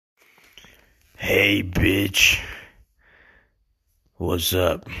Hey, bitch. What's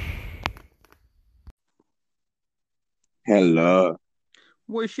up? Hello,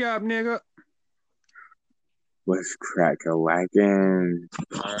 What's up, nigga? what's crack-a-lackin'?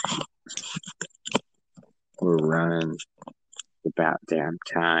 We're running about damn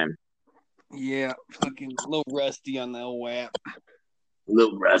time. Yeah, fucking a little rusty on the old app. A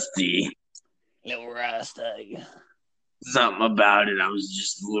little rusty. Little rusty. Something about it. I was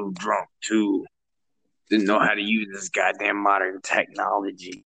just a little drunk too. Didn't know how to use this goddamn modern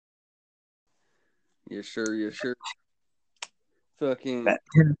technology. Yeah, sure. Fucking That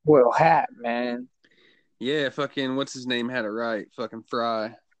tinfoil hat, man. yeah, fucking what's his name had it right. Fucking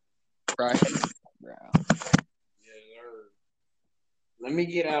Fry. Fry. Let me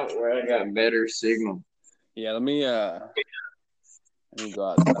get out where I got better signal. Yeah, let me go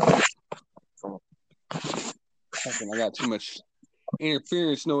outside. Fucking I got too much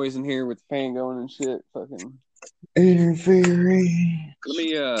interference noise in here with the fan going and shit. Fucking Interfering. let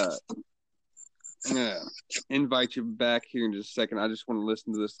me I'm gonna invite you back here in just a second. I just want to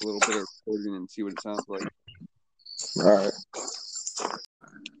listen to this a little bit of recording and see what it sounds like. All right.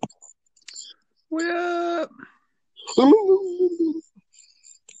 What up?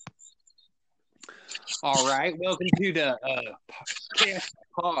 All right, welcome to the Cast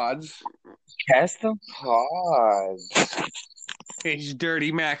Pods. Cast the pods. It's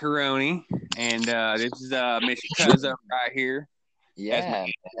Dirty Macaroni, and this is Miss Cuzzo right here. Yeah,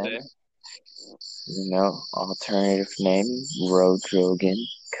 man. Alternative name, Road Rogan,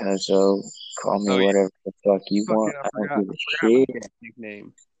 Cuzzo, call me whatever the fuck you want. I don't give a shit.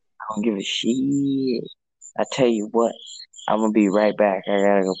 Nickname. I don't give a shit. I tell you what, I'm gonna be right back. I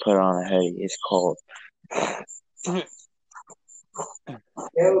gotta go put on a hoodie. It's cold. It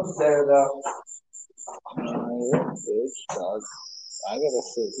was there though. Bitch, dog. I gotta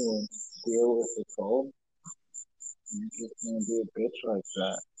sit here and deal with the cold. You're just gonna be a bitch like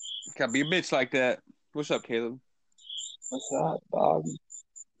that. Gotta be a bitch like that. What's up, Caleb? What's up, dog?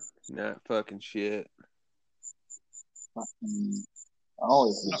 Not fucking shit. Fucking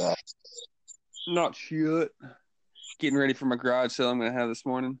always the best. Not shit. Getting ready for my garage sale I'm gonna have this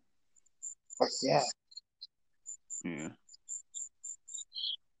morning. Fuck yeah. Yeah.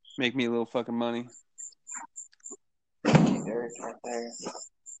 Make me a little fucking money. There's right there.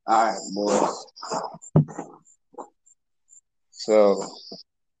 Alright, boys. So,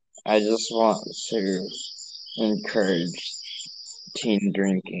 I just want to encourage teen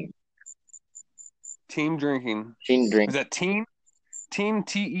drinking. Team drinking. Teen Is drinking. that team? Team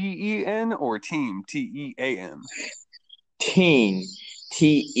Teen or team Team? Teen.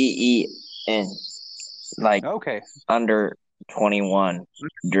 Teen. Like, Okay. under 21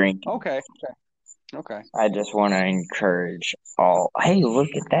 drinking. Okay. I just want to encourage all. Hey, look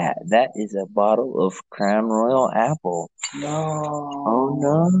at that. That is a bottle of Crown Royal Apple. No. Oh,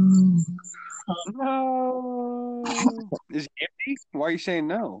 no. No. Is it empty? Why are you saying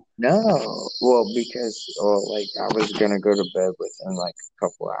no? No. Well, because, I was going to go to bed within, a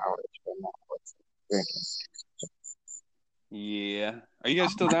couple hours, but not with drinking. Yeah. Are you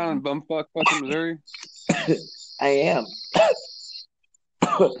guys still down in bumfuck fucking Missouri? I am.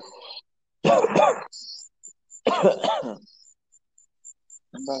 I'm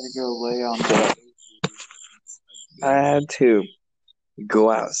about to go lay on bed. I had to go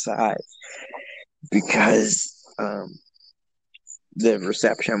outside because the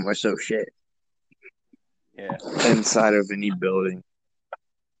reception was so shit. Yeah. Inside of any building.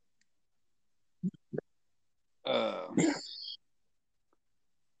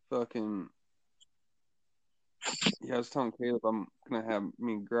 Fucking. Yeah, I was telling Caleb I'm gonna have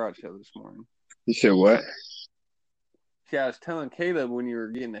me and garage sale this morning. You said what? Yeah, I was telling Caleb when you were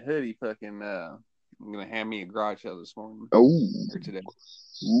getting the hoodie, fucking, I'm gonna have me a garage sale this morning. Oh. Or today.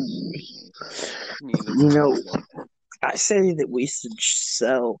 I say that we should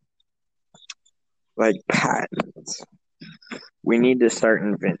sell, patents. We need to start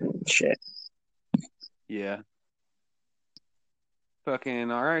inventing shit. Yeah.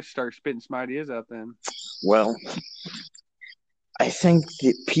 Fucking, alright, start spitting some ideas out then. Well, I think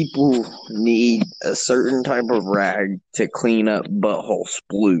that people need a certain type of rag to clean up butthole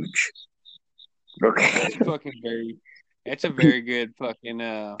splooge. Okay. That's a very good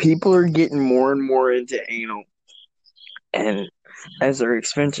fucking, People are getting more and more into anal. And as they're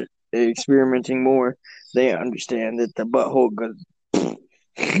experimenting more, they understand that the butthole goes.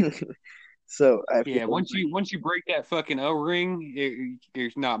 So once you break that fucking O-ring,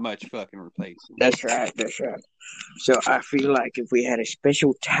 there's not much fucking replacing. That's right. So I feel like if we had a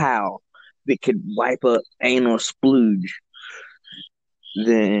special towel that could wipe up anal splooge,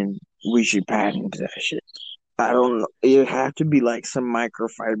 then we should patent that shit. I don't know. It have to be like some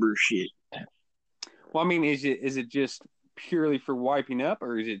microfiber shit. Well, I mean, is it just purely for wiping up,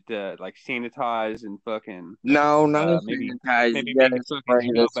 or is it like sanitize and fucking No, not a maybe sanitizer. You maybe make gotta it fucking spray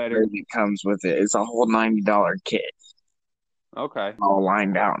the smell spray better? that comes with it. It's a whole $90 kit, Okay. all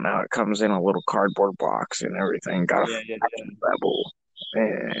lined out now. It comes in a little cardboard box and everything. Got a Yeah, yeah, yeah. fashion level,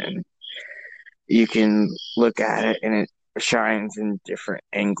 and you can look at it, and it shines in different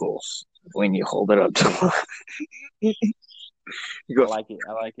angles when you hold it up to light. You I go, like it.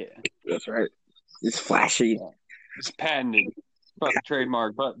 I like it. that's right. It's flashy. Yeah. It's patented. Fucking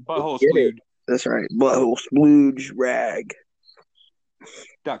trademark. Butthole Get it. splooge That's right. Butthole splooge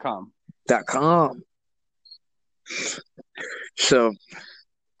 .com. rag.com. So, all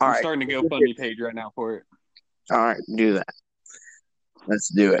I'm right. starting to GoFundMe page right now for it. All right, do that. Let's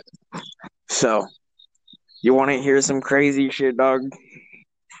do it. So, you want to hear some crazy shit, dog?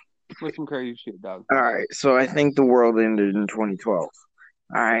 With some crazy shit, dog. All right. So, I think the world ended in 2012. All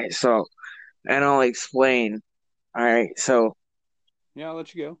right. So, and I'll explain. All right. So, Yeah, I'll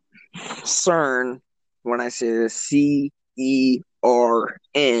let you go. CERN, when I say this, CERN,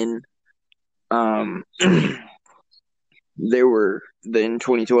 um, they were in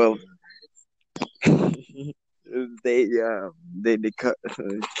 2012. They cut.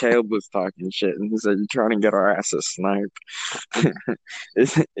 Caleb was talking shit, and he said, "You're trying to get our asses sniped."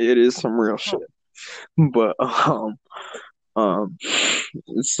 It is some real shit, but um,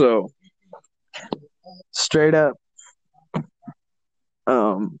 so straight up,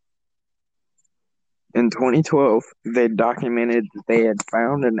 um, in 2012, they documented that they had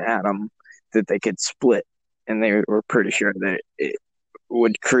found an atom that they could split, and they were pretty sure that it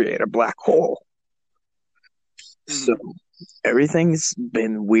would create a black hole. So Mm-hmm. everything's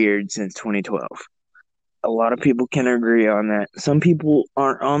been weird since 2012. A lot of people can agree on that. Some people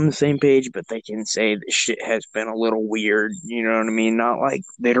aren't on the same page, but they can say the shit has been a little weird. You know what I mean? Not like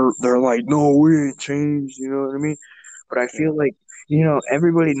they're like, no, we ain't changed. You know what I mean? But I Yeah. feel like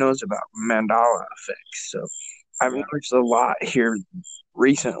everybody knows about Mandela effects. So I've Yeah. noticed a lot here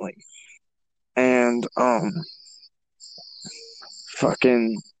recently, and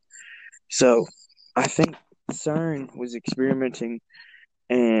fucking so I think CERN was experimenting,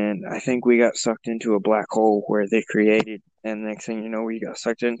 and I think we got sucked into a black hole where they created, and next thing you know, we got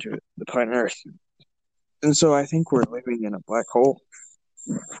sucked into it, the planet Earth. And so I think we're living in a black hole,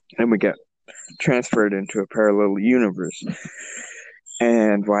 and we got transferred into a parallel universe.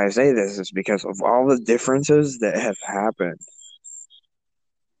 And why I say this is because of all the differences that have happened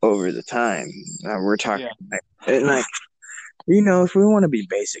over the time. We're talking, Yeah. like, if we want to be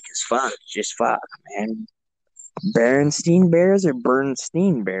basic as fuck, just fuck, man. Berenstein Bears or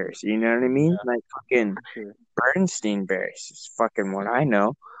Bernstein Bears? You know what I mean? Yeah. Like fucking For sure. Bernstein Bears is fucking what I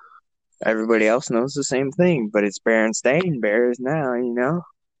know. Everybody else knows the same thing, but it's Berenstain Bears now.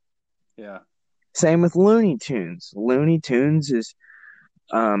 Yeah. Same with Looney Tunes. Looney Tunes is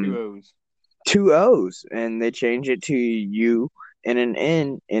Two um O's. two O's, and they change it to U and an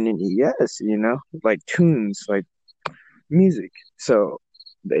N and an ES, like tunes, like music. So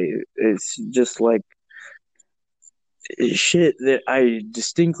it's just like shit that I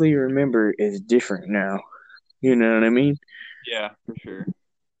distinctly remember is different now. You know what I mean? Yeah, for sure.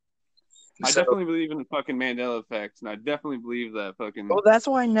 I So, definitely believe in the fucking Mandela effect, and I definitely believe that fucking well, that's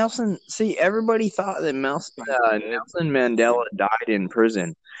why Nelson. See, everybody thought that science is dead. Nelson Mandela died in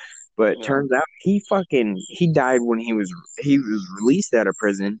prison, but it Yeah. turns out he died when he was released out of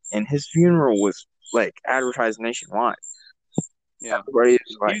prison, and his funeral was like advertised nationwide. Yeah. Everybody was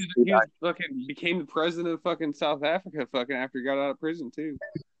He like, was he he was died. fucking became the president of fucking South Africa fucking after he got out of prison too.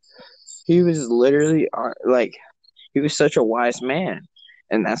 He was literally like he was such a wise man,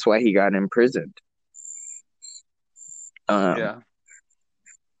 and that's why he got imprisoned. Um, Yeah.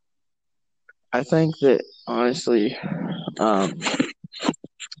 I think that honestly, um,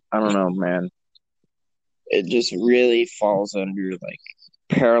 I don't know, man. It just really falls under like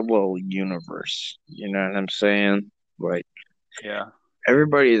parallel universe. You know what I'm saying? Like Yeah.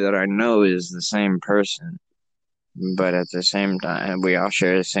 everybody that I know is the same person, but at the same time, we all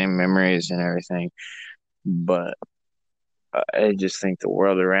share the same memories and everything. But I just think the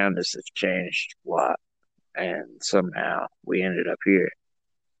world around us has changed a lot, and somehow we ended up here.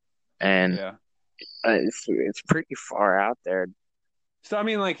 And Yeah. it's pretty far out there. So I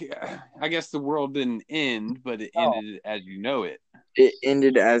mean, like, I guess the world didn't end, but it Oh, ended as you know it. it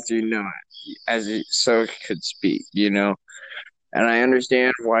ended as you know it, as it so could speak. And I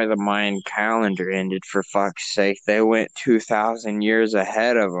understand why the Mayan calendar ended, for fuck's sake. They went 2,000 years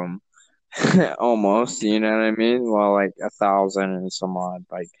ahead of them. Almost, you know what I mean? Well, like 1,000 and some odd.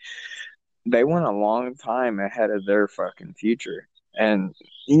 Like they went a long time ahead of their fucking future. And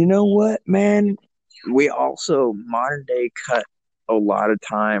you know what, man? We also modern day cut a lot of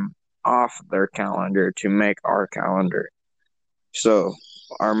time off their calendar to make our calendar. So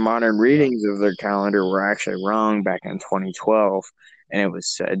our modern readings of their calendar were actually wrong back in 2012, and it was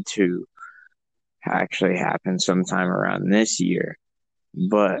said to actually happen sometime around this year.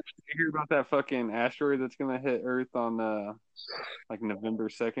 But You hear about that fucking asteroid that's gonna hit Earth on like November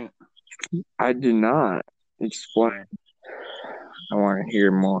 2nd? I did not explain. I want to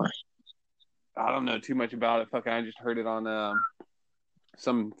hear more. I don't know too much about it. Fucking, I just heard it on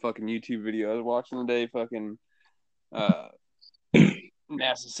some fucking YouTube video I was watching today. Fucking, uh,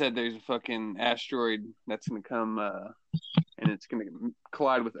 NASA said there's a fucking asteroid that's gonna come, and it's gonna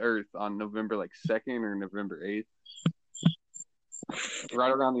collide with Earth on November like 2nd or November 8th,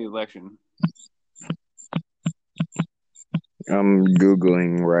 right around the election. I'm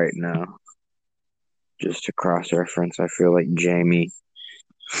Googling right now just to cross reference. I feel like Jamie.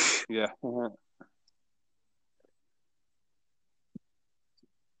 Yeah.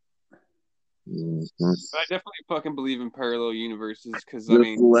 Mhm. But I definitely fucking believe in parallel universes because I The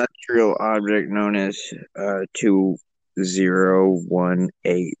mean, celestial object known as 2018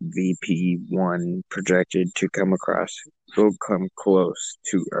 VP1 projected to come across will come close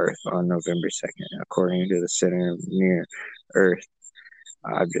to Earth on November 2nd, according to the Center of Near Earth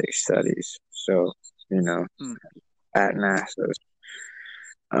Object Studies. So, you know, hmm. at NASA,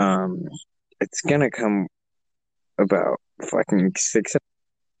 um, it's gonna come about fucking six.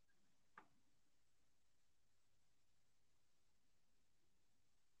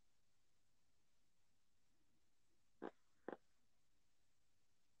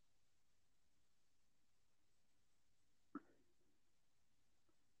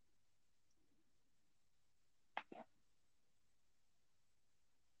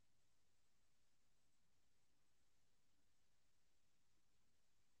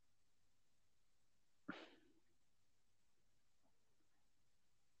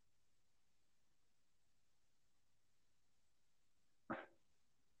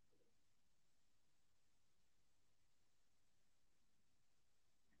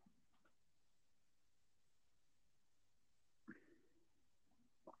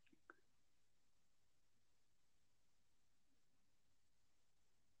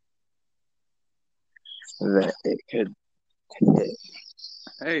 That it could hit.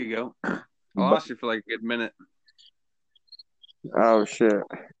 There you go. I lost you for like a good minute. Oh shit!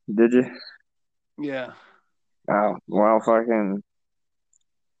 Did you? Yeah. Oh well,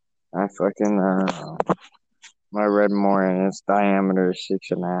 I read more, and its diameter is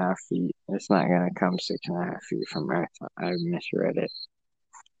 6.5 feet. It's not gonna come 6.5 feet from Earth. I misread it,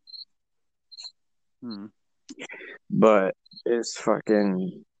 Hmm. but it's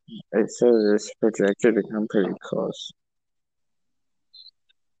fucking. It says it's projected to come pretty close.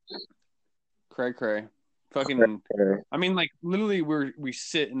 Cray cray. Fucking. I mean, like literally, we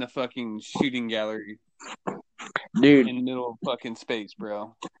sit in the fucking shooting gallery Dude, in the middle of fucking space,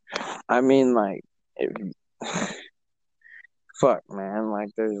 bro. I mean, like, fuck, man. Like,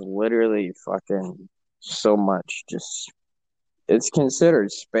 there's literally fucking so much just it's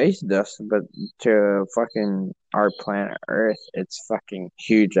considered space dust, but to fucking our planet Earth, it's fucking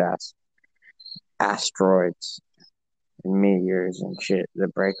huge ass asteroids and meteors and shit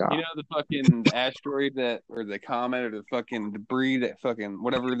that break You off. know the asteroid that or the comet or the fucking debris that fucking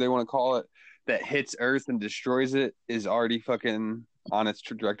whatever they want to call it that hits Earth and destroys it is already fucking on its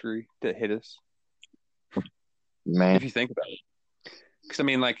trajectory to hit us. Man, If you think about it, because I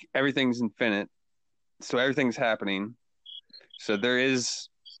mean, like everything's infinite, so everything's happening. So there is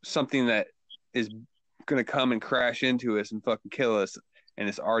something that is gonna come and crash into us and fucking kill us, and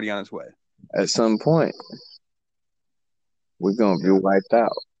it's already on its way. at some point, we're gonna be Yeah. wiped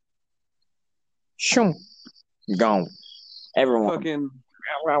out. Shoom, gone. Everyone. Fucking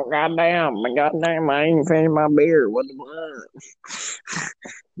Oh, goddamn, I ain't finished my beer. What the fuck?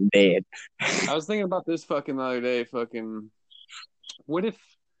 Dead. I was thinking about this fucking the other day. Fucking, what if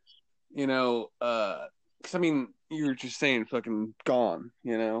because I mean, you were just saying fucking gone,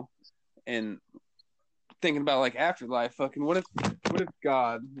 and thinking about like afterlife. Fucking, what if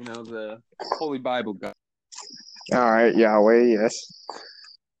God, the Holy Bible God. All right, Yahweh, yes.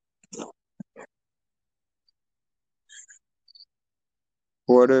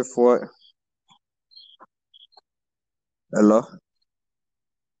 What if what? Hello?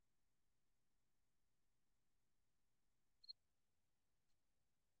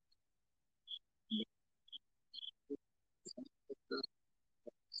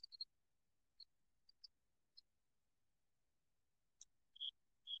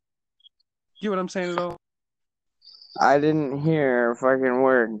 Get what I'm saying at all? I didn't hear a fucking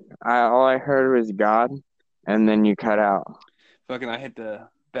word. All I heard was God, and then you cut out. Fucking, I hit the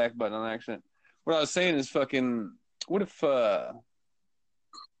back button on accident. What I was saying is fucking. What if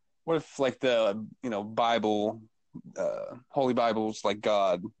like the Bible, Holy Bible's like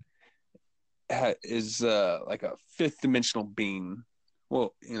God is like a fifth dimensional being.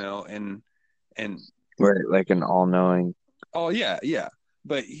 Well, and Right, like an all-knowing. oh yeah, yeah.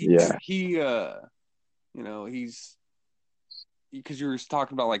 But Yeah, he's because you were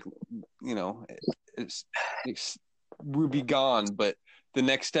talking about like you know it's, it's would be gone, but the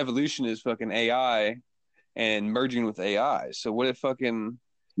next evolution is fucking AI and merging with AI. So what if fucking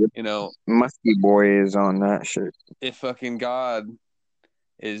yep. you know Musky Boy is on that shit. if fucking God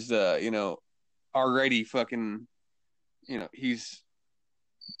is already fucking he's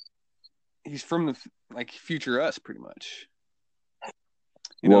from the like future us pretty much.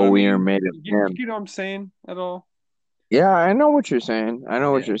 You know what Well, I we are mean? made of You him. get what I'm saying at all? Yeah, I know what you're saying. I know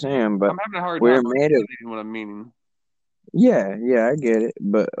Yeah. what you're saying, but I'm having a hard we're time made of. articulating what I'm meaning. Yeah, I get it.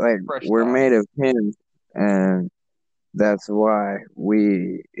 But like, Fresh we're thought. made of him, and that's why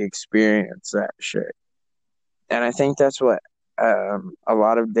we experience that shit. And I think that's what a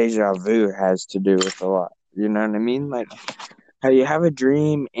lot of deja vu has to do with a lot. You know what I mean? Like how you have a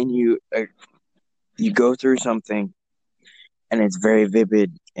dream and you go through something and it's very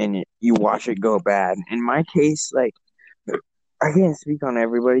vivid and you watch it go bad. In my case, like I can't speak on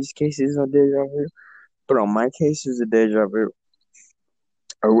everybody's cases of deja vu, but on my case is a deja vu.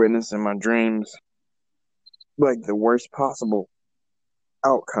 I witness in my dreams like the worst possible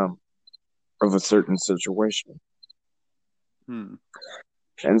outcome of a certain situation. Hmm.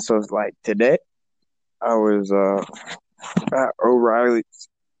 And so it's like today I was at O'Reilly's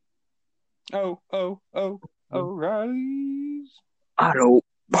O'Reilly's. auto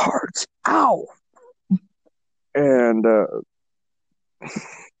parts. Ow! And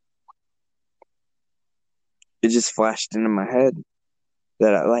it just flashed into my head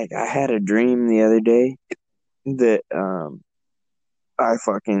that I had a dream the other day that I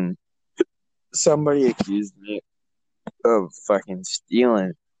fucking somebody accused me of fucking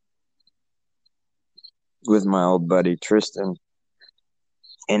stealing with my old buddy Tristan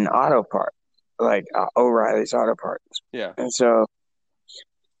in auto part, like O'Reilly's auto parts. Yeah. And so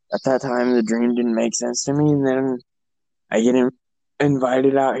at that time, the dream didn't make sense to me. And then I get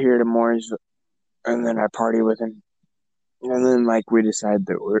invited out here to Moore's, and then I party with him. And then like we decide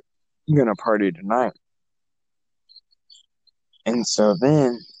that we're gonna party tonight. And so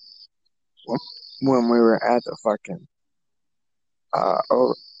then when we were at the fucking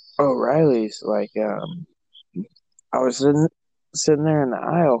O'Reilly's, I was sitting there in the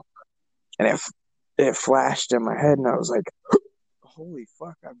aisle, and it flashed in my head, and I was like, "Holy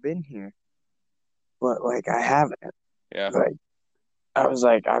fuck, I've been here," but like I haven't. Yeah. Like I was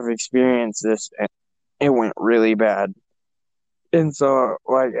like, I've experienced this, and it went really bad. And so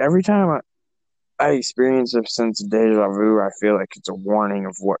like every time I experience a sense of deja vu, I feel like it's a warning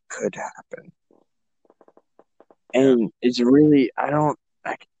of what could happen. Yeah. And it's really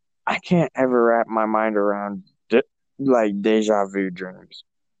I can't ever wrap my mind around like deja vu dreams.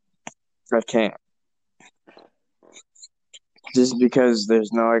 I can't, just because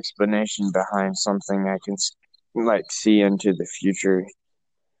there's no explanation behind something I can like see into the future. I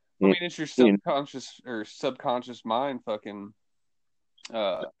You, mean, it's your you know, subconscious mind fucking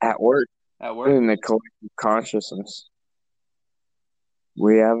uh at work at work. in the collective consciousness,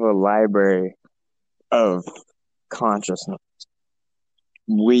 we have a library of consciousness.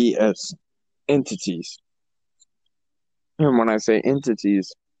 We as entities, and when I say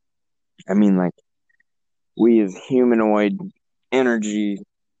entities, I mean like we as humanoid energy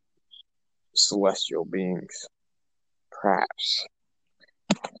celestial beings, perhaps.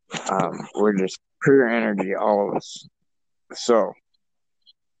 We're just pure energy, all of us. So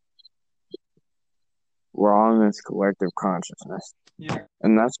we're all in this collective consciousness, Yeah.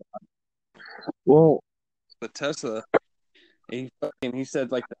 and that's well, But Tesla, he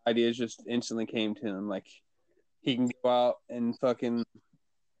said like the ideas just instantly came to him. Like he can go out and fucking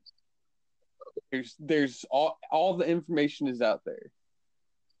there's all the information is out there.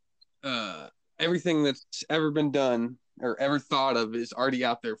 Everything that's ever been done or ever thought of is already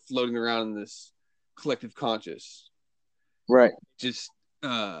out there floating around in this collective conscious. right. Just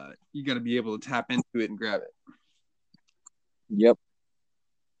you got to be able to tap into it and grab it. Yep.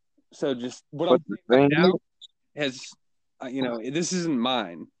 So just what But I'm the saying right thing, now has this isn't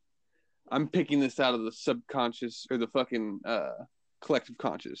mine. I'm picking this out of the subconscious or the fucking collective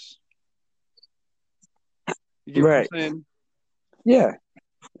conscious. You get right? what I'm saying? Yeah.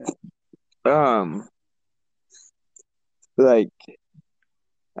 Um, like,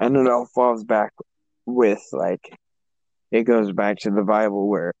 and it all falls back with like it goes back to the Bible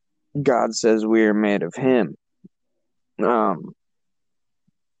where God says we are made of Him. Um,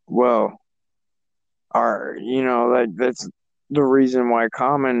 well, that's the reason why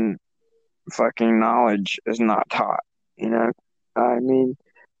common fucking knowledge is not taught. You know, I mean,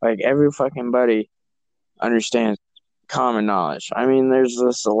 like every fucking buddy understands common knowledge. I mean, there's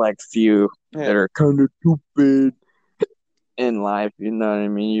a select few that Yeah. are kind of stupid in life. You know what I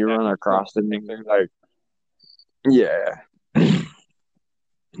mean? You run across them, and they're like, yeah,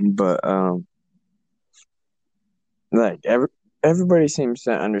 but like everybody seems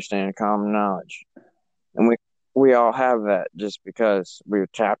to understand common knowledge, and we all have that just because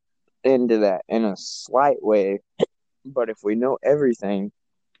we've tapped into that in a slight way. But if we know everything,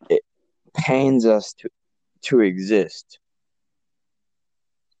 it pains us to exist.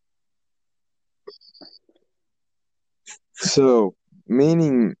 So,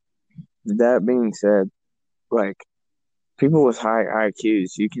 meaning that being said, like people with high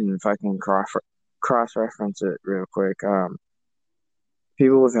IQs, you can fucking cross reference it real quick.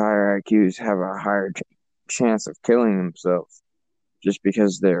 People with higher IQs have a higher chance of killing themselves just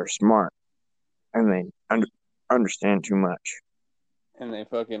because they're smart and they understand too much. And they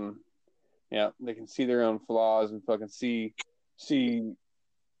fucking, yeah, they can see their own flaws and fucking see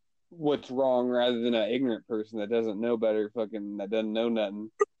what's wrong rather than an ignorant person that doesn't know better, fucking that doesn't know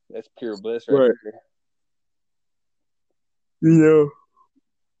nothing. That's pure bliss right Right. there. You know,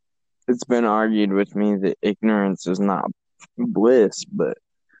 it's been argued with me that ignorance is not bliss, but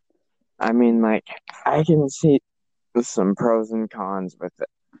I mean, like, I can see some pros and cons with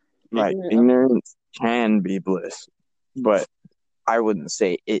it. Like, ignorance can be bliss, but I wouldn't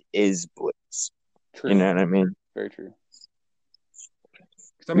say it is bliss. You True. know what I mean? Very true.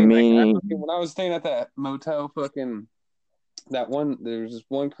 Because I mean, like, Meaning, when I was staying at that motel, fucking there was this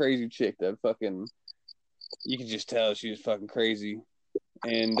one crazy chick that fucking, you could just tell she was fucking crazy.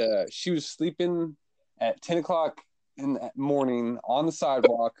 And she was sleeping at 10 o'clock in the morning on the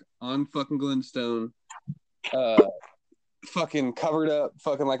sidewalk on fucking Glenstone, uh, fucking covered up,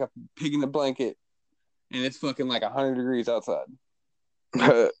 fucking like a pig in a blanket. And it's fucking like 100 degrees outside.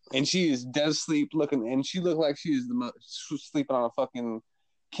 And she is dead asleep looking, and she looked like she was sleeping on a fucking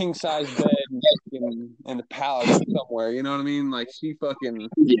king size bed in the palace somewhere. You know what I mean? Like she fucking,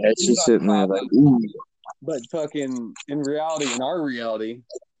 yeah, she was she's on sitting there top, like, ooh. but fucking in reality, in our reality,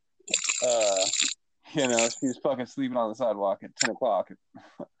 uh, she was fucking sleeping on the sidewalk at 10 o'clock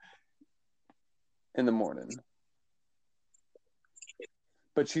in the morning.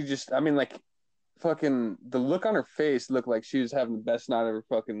 But she just, I mean, like, fucking, the look on her face looked like she was having the best night of her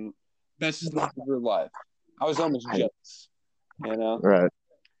fucking, best sleep of her life. I was almost jealous, you know? Right.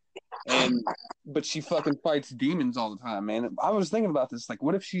 And, but she fucking fights demons all the time, man. I was thinking about this, like,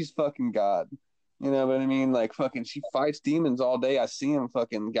 what if she's fucking God? You know what I mean? Like, fucking, she fights demons all day. I see them,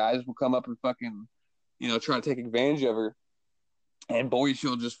 fucking, guys will come up and fucking, try to take advantage of her. And boy,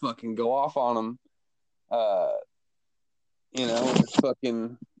 she'll just fucking go off on them. Uh, just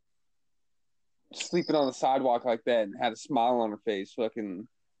fucking sleeping on the sidewalk like that and had a smile on her face. Fucking,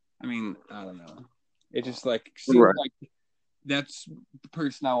 I mean, I don't know. It just like seems Right. like that's the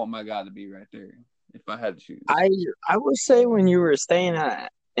person I want my God to be right there. If I had to choose, I will say when you were staying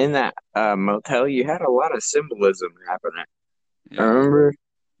in that motel, you had a lot of symbolism happening. I yeah, remember,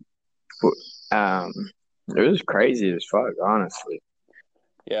 um, it was crazy as fuck, honestly.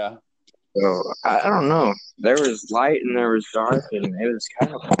 yeah, So I don't know. There was light and there was dark, and it was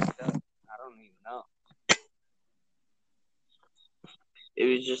kind of fucked up. I don't even know. It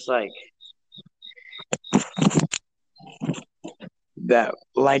was just like that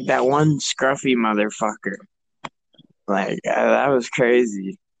one scruffy motherfucker. Like that was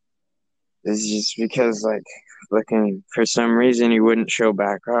crazy. It's just because like looking for some reason he wouldn't show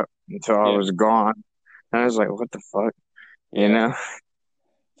back up until I yeah, was gone. And I was like, what the fuck? You yeah. know?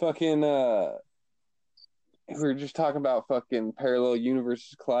 Fucking, we were just talking about fucking parallel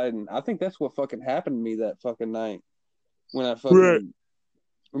universes colliding. I think that's what fucking happened to me that fucking night when I Right. fucking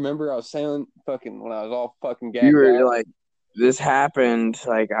remember I was saying fucking when I was all fucking You gagged were out. like, this happened.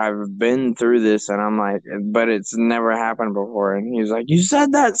 Like I've been through this, and I'm like, but it's never happened before. And he was like, you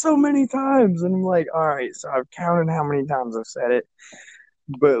said that so many times, and I'm like, all right, so I've counted how many times I've said it,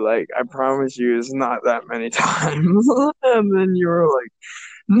 but like I promise you, it's not that many times. And then you were like,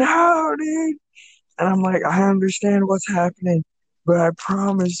 no, dude. And I'm like, I understand what's happening, but I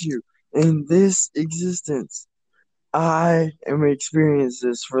promise you, in this existence, I am experiencing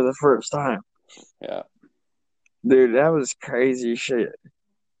this for the first time. Yeah, Dude, that was crazy shit.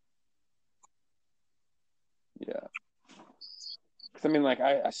 Yeah. Because I mean, like,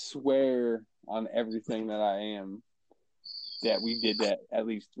 I swear on everything that I am that we did that at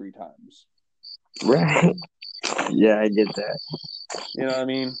least 3 times. Right. Yeah, I get that. You know what I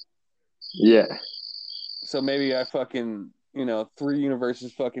mean? Yeah. So maybe I fucking, 3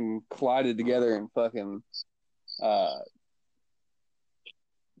 universes fucking collided together and fucking, uh,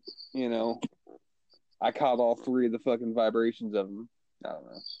 you know, I caught all 3 of the fucking vibrations of them. I don't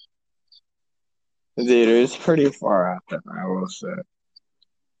know. Dude, it's pretty far out there, I will say.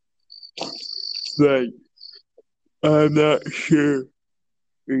 Like, I'm not sure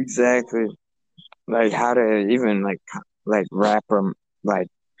exactly, like, how to even, like, wrap them, like,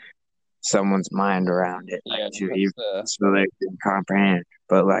 someone's mind around it, like Yeah, to because even so they can comprehend.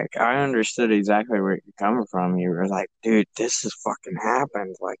 But like I understood exactly where you're coming from. You were like, dude, this has fucking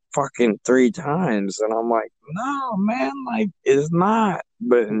happened like fucking 3 times. And I'm like, no, man, like it's not.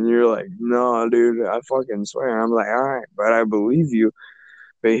 But and you're like, no, dude, I fucking swear. I'm like, all right, but I believe you.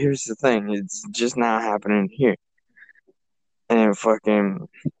 But here's the thing, it's just not happening here. And fucking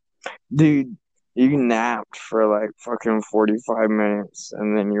dude, you napped for like fucking 45 minutes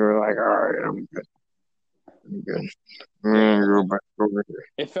and then you were like, all right, I'm good. I'm good. I'm yeah, gonna go back over here.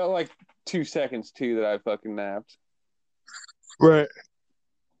 it felt like 2 seconds too that I fucking napped. Right.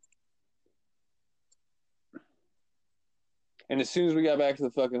 And as soon as we got back to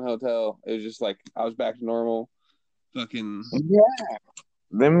the fucking hotel, it was just like I was back to normal. Fucking Yeah.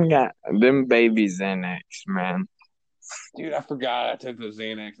 Them babies Xanax, man. dude, I forgot I took those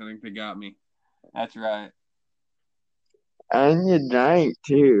Xanax. I think they got me. That's right. And you drank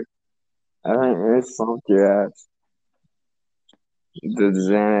too. I think it funked your ass. The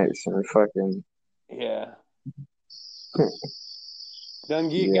Xanax and fucking Yeah.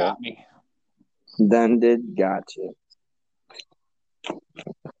 Dungeet yeah. got me. Done did got you.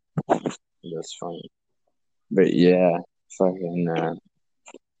 That's funny. But yeah, fucking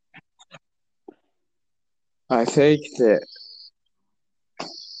I think that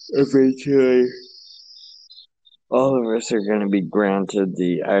eventually all of us are gonna be granted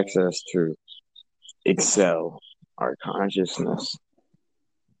the access to excel our consciousness.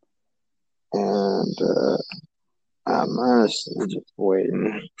 And I'm honestly just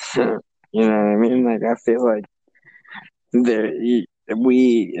waiting. You know what I mean? Like I feel like there,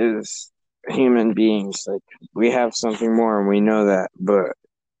 we as human beings, like we have something more, and we know that, but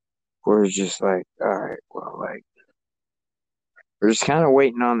we're just like, all right, well, like we're just kind of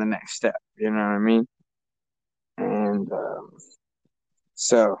waiting on the next step. You know what I mean? And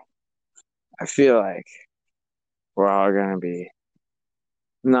so I feel like we're all gonna be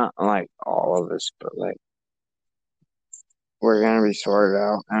not like all of us, but like we're gonna be sorted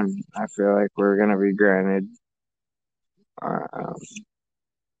out, and I feel like we're gonna be granted. Um,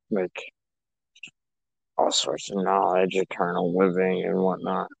 like all sorts of knowledge, eternal living, and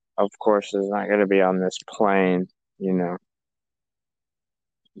whatnot. Of course, it's not going to be on this plane, you know,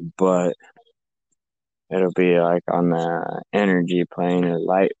 but it'll be like on the energy plane or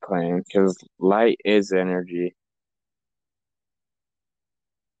light plane because light is energy.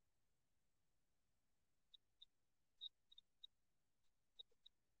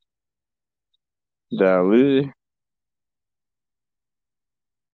 The